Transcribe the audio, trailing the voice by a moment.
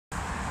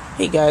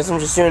Hey guys, I'm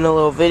just doing a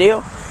little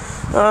video.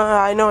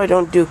 I know I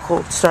don't do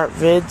cold start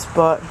vids,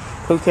 but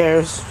who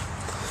cares?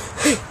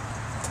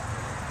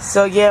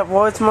 So yeah,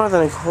 well, it's more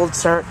than a cold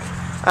start.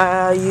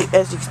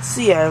 As you can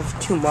see, I have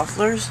two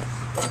mufflers.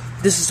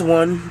 This is the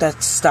one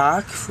that's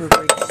stock for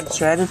Briggs and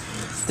Stratton.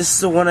 This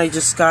is the one I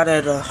just got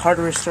at a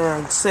hardware store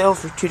on sale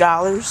for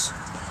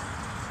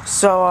 $2.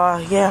 So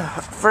yeah,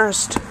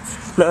 first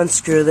I'm gonna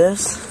unscrew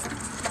this,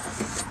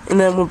 and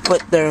then we'll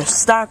put the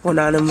stock one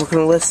on, and we're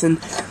gonna listen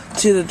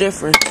to the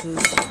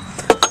differences.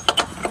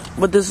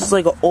 But this is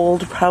like an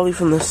old, probably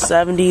from the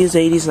 70s,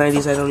 80s,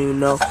 90s, I don't even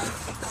know.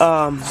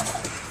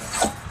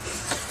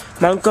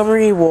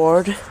 Montgomery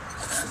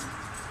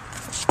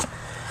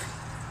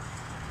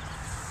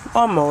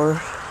lawnmower,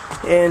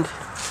 and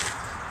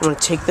I'm gonna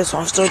take this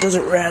off so it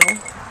doesn't rattle.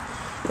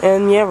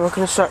 And yeah, we're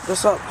gonna start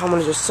this up. I'm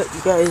gonna just set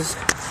you guys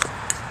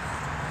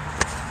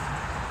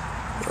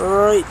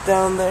right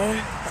down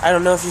there. I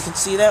don't know if you can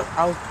see that.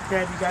 I'll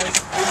grab you guys.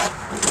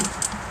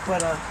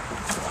 But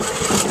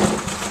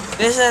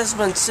this has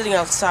been sitting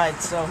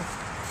outside, so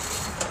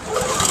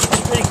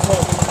it's pretty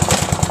cold.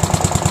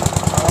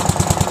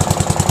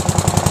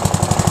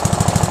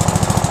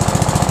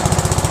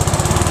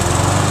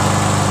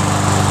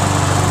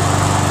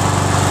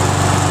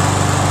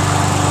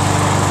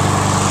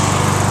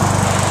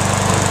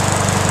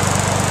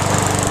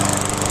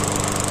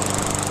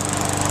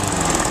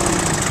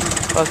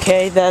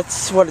 Okay,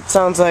 that's what it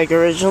sounds like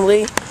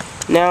originally.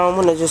 Now I'm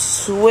gonna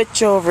just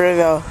switch over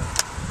the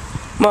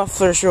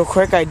mufflers real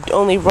quick. I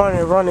only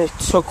run it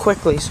so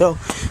quickly so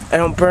I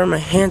don't burn my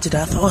hand to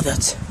death. Oh,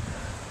 that's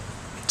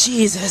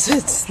Jesus!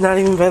 It's not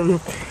even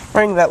been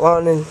running that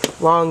long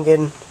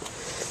and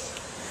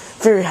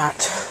very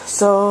hot.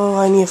 So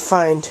I need to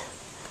find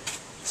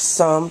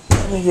some.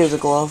 Here's a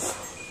glove,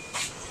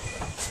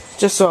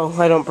 just so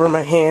I don't burn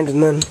my hand,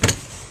 and then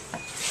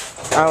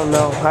I don't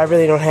know. I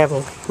really don't have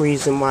a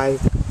reason why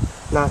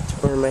not to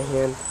burn my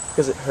hand,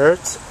 because it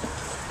hurts.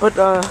 But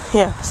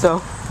yeah.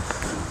 So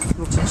let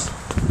me just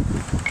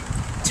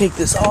take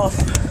this off.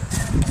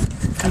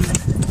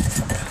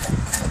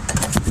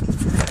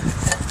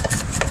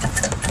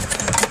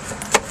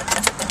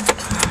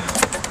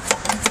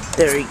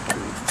 There we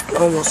go.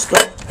 Almost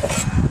got it.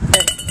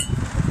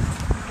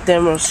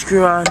 Then we'll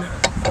screw on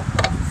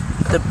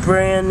the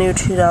brand new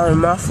 $2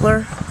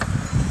 muffler.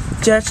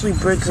 It's actually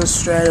Briggs and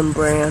Stratton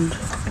brand,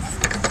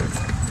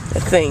 I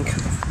think.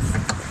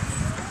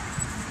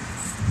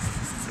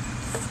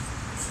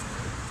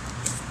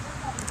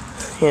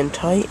 Hand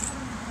tight.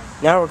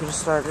 Now we're gonna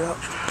start it up.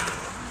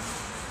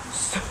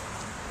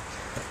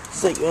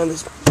 Stick me on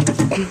this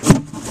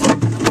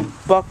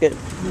bucket.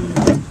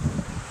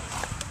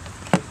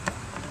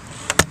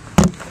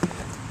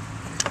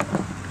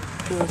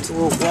 It's a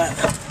little wet.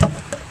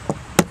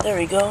 There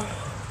we go.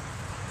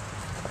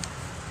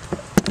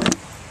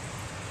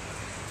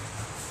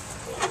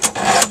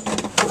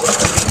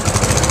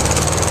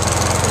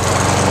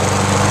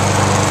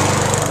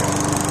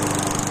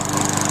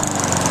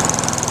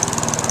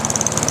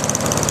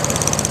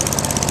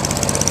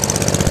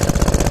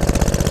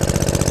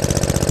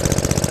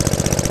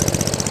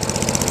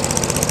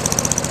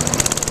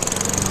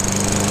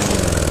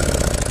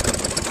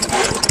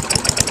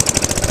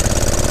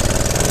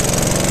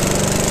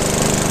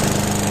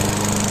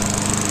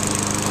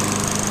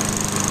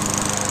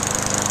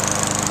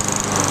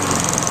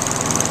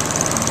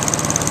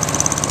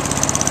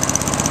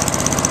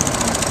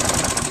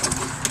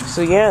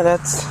 So yeah,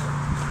 that's,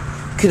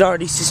 you could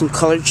already see some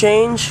color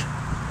change.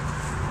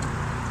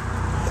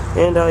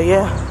 And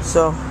yeah,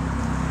 so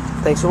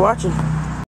thanks for watching.